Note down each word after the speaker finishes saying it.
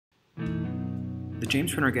The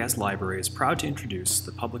James Prendergast Library is proud to introduce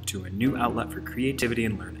the public to a new outlet for creativity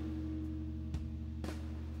and learning.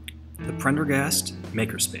 The Prendergast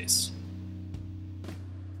MakerSpace.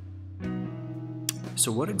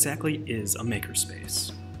 So what exactly is a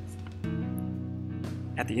makerspace?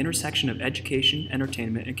 At the intersection of education,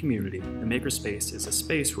 entertainment, and community, the makerspace is a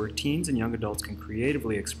space where teens and young adults can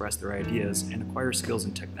creatively express their ideas and acquire skills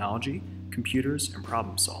in technology, computers, and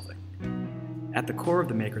problem solving. At the core of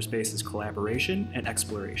the makerspace is collaboration and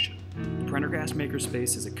exploration. The Prendergast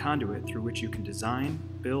Makerspace is a conduit through which you can design,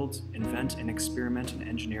 build, invent, and experiment in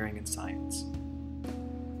engineering and science.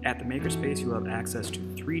 At the makerspace, you will have access to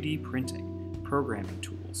 3D printing, programming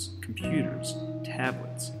tools, computers,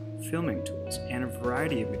 tablets, filming tools, and a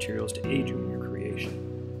variety of materials to aid you in your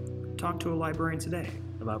creation. Talk to a librarian today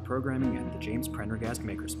about programming at the James Prendergast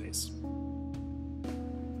Makerspace.